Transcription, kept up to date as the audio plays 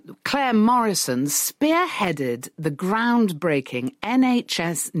Clare Morrison spearheaded the groundbreaking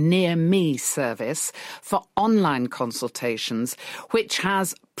NHS Near Me service for online consultations, which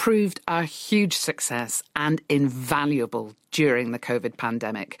has proved a huge success and invaluable during the COVID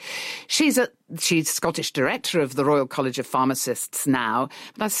pandemic. She's Scottish Director of the Royal College of Pharmacists now,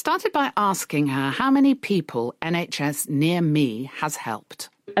 but I started by asking her how many people NHS Near Me has helped.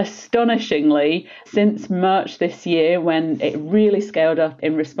 Astonishingly, since March this year, when it really scaled up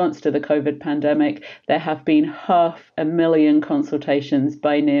in response to the COVID pandemic, there have been 500,000 consultations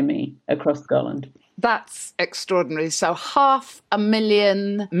by Near Me across Scotland. That's extraordinary. So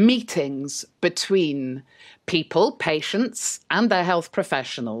 500,000 meetings between people, patients, and their health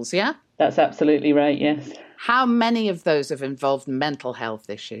professionals, yeah? That's absolutely right, yes. How many of those have involved mental health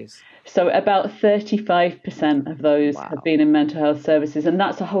issues? So about 35% of those have been in mental health services, and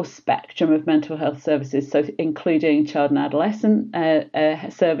that's a whole spectrum of mental health services, so including child and adolescent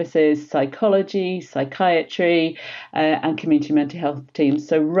services, psychology, psychiatry, and community mental health teams.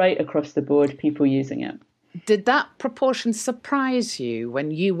 So right across the board, people using it. Did that proportion surprise you when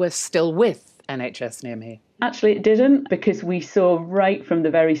you were still with NHS Near Me? Actually, it didn't, because we saw right from the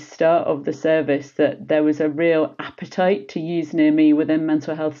very start of the service that there was a real appetite to use Near Me within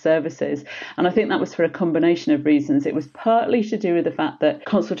mental health services. And I think that was for a combination of reasons. It was partly to do with the fact that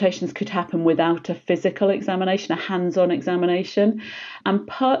consultations could happen without a physical examination, a hands-on examination. And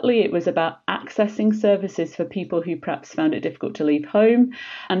partly it was about accessing services for people who perhaps found it difficult to leave home.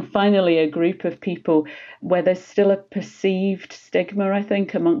 And finally, a group of people where there's still a perceived stigma, I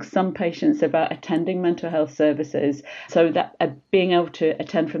think, amongst some patients about attending mental health services, so that being able to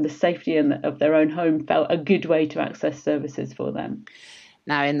attend from the safety of their own home felt a good way to access services for them.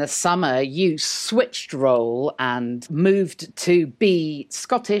 Now, in the summer, you switched role and moved to be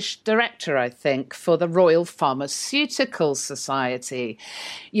Scottish Director, I think, for the Royal Pharmaceutical Society.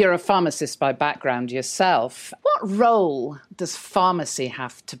 You're a pharmacist by background yourself. What role does pharmacy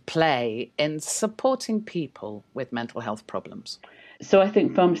have to play in supporting people with mental health problems? So I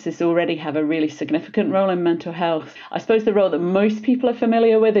think pharmacists already have a really significant role in mental health. I suppose the role that most people are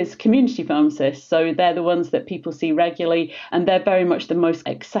familiar with is community pharmacists. So they're the ones that people see regularly, and they're very much the most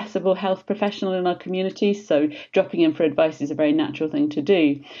accessible health professional in our community. So dropping in for advice is a very natural thing to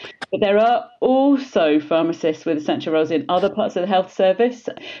do. But there are also pharmacists with essential roles in other parts of the health service.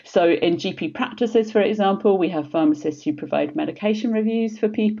 So in GP practices, for example, we have pharmacists who provide medication reviews for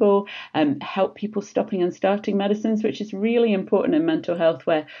people, help people stopping and starting medicines, which is really important in mental health,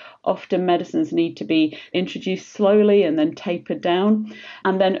 where often medicines need to be introduced slowly and then tapered down.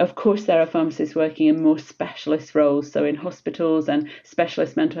 And then, of course, there are pharmacists working in more specialist roles, so in hospitals and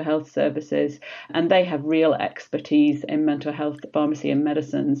specialist mental health services, and they have real expertise in mental health, pharmacy and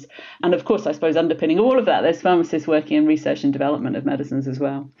medicines. And of course, I suppose underpinning all of that, there's pharmacists working in research and development of medicines as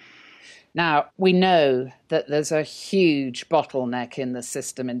well. Now, we know that there's a huge bottleneck in the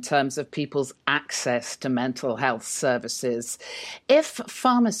system in terms of people's access to mental health services. If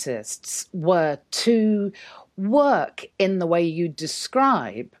pharmacists were to work in the way you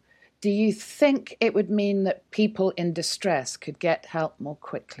describe, do you think it would mean that people in distress could get help more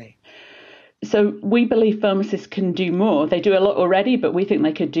quickly? So we believe pharmacists can do more. They do a lot already, but we think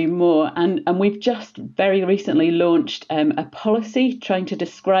they could do more. And we've just very recently launched a policy trying to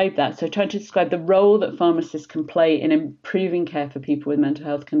describe that. So trying to describe the role that pharmacists can play in improving care for people with mental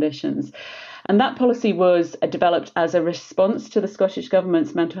health conditions. And that policy was developed as a response to the Scottish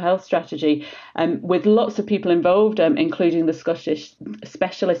Government's mental health strategy, with lots of people involved, including the Scottish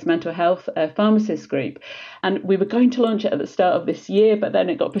Specialist Mental Health Pharmacists Group. And we were going to launch it at the start of this year, but then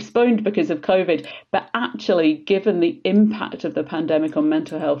it got postponed because of COVID. But actually, given the impact of the pandemic on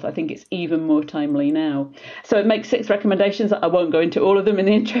mental health, I think it's even more timely now. So it makes 6 recommendations. I won't go into all of them in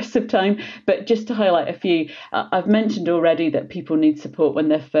the interest of time, but just to highlight a few, I've mentioned already that people need support when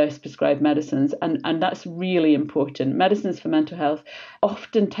they're first prescribed medicines, and that's really important. Medicines for mental health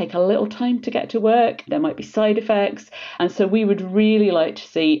often take a little time to get to work. There might be side effects. And so we would really like to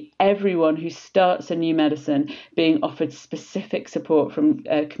see everyone who starts a new medicine being offered specific support from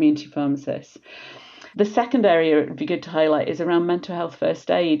community pharmacists. The second area it would be good to highlight is around mental health first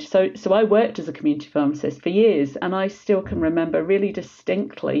aid. So I worked as a community pharmacist for years, and I still can remember really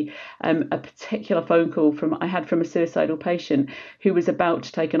distinctly a particular phone call I had from a suicidal patient who was about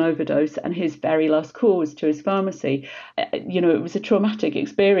to take an overdose, and his very last call was to his pharmacy. It was a traumatic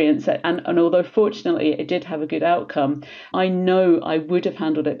experience, and although fortunately it did have a good outcome, I know I would have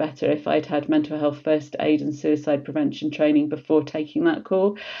handled it better if I'd had mental health first aid and suicide prevention training before taking that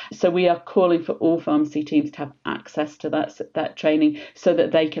call. So we are calling for all pharmacists pharmacy teams to have access to that training so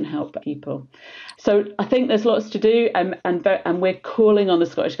that they can help people. So I think there's lots to do, and we're calling on the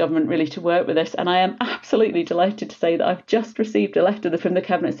Scottish Government really to work with us. And I am absolutely delighted to say that I've just received a letter from the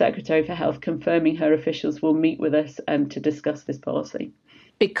Cabinet Secretary for Health confirming her officials will meet with us to discuss this policy.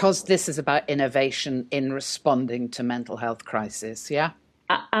 Because this is about innovation in responding to mental health crisis, yeah?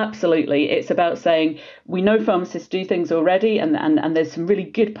 Absolutely. It's about saying we know pharmacists do things already and there's some really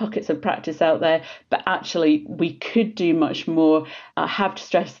good pockets of practice out there, but actually we could do much more. I have to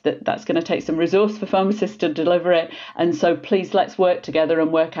stress that that's going to take some resource for pharmacists to deliver it. And so please let's work together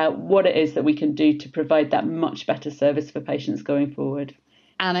and work out what it is that we can do to provide that much better service for patients going forward.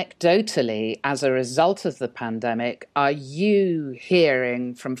 Anecdotally, as a result of the pandemic, are you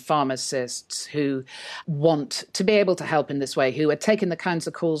hearing from pharmacists who want to be able to help in this way, who are taking the kinds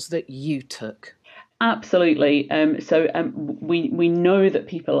of calls that you took? Absolutely. We know that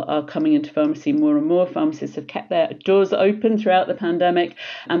people are coming into pharmacy more and more. Pharmacists have kept their doors open throughout the pandemic,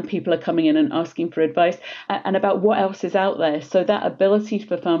 and people are coming in and asking for advice and about what else is out there. So that ability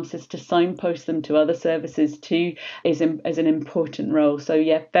for pharmacists to signpost them to other services too is an important role. So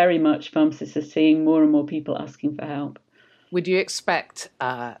yeah, very much pharmacists are seeing more and more people asking for help. Would you expect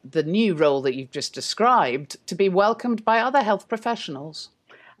the new role that you've just described to be welcomed by other health professionals?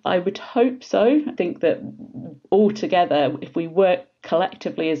 I would hope so. I think that all together, if we work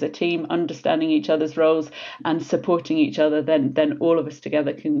collectively as a team, understanding each other's roles and supporting each other, then all of us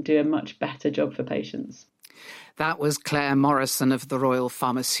together can do a much better job for patients. That was Clare Morrison of the Royal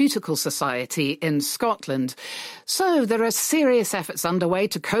Pharmaceutical Society in Scotland. So there are serious efforts underway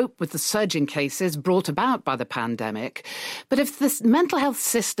to cope with the surging cases brought about by the pandemic. But if the mental health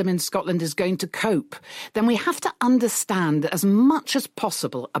system in Scotland is going to cope, then we have to understand as much as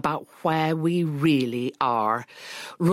possible about where we really are.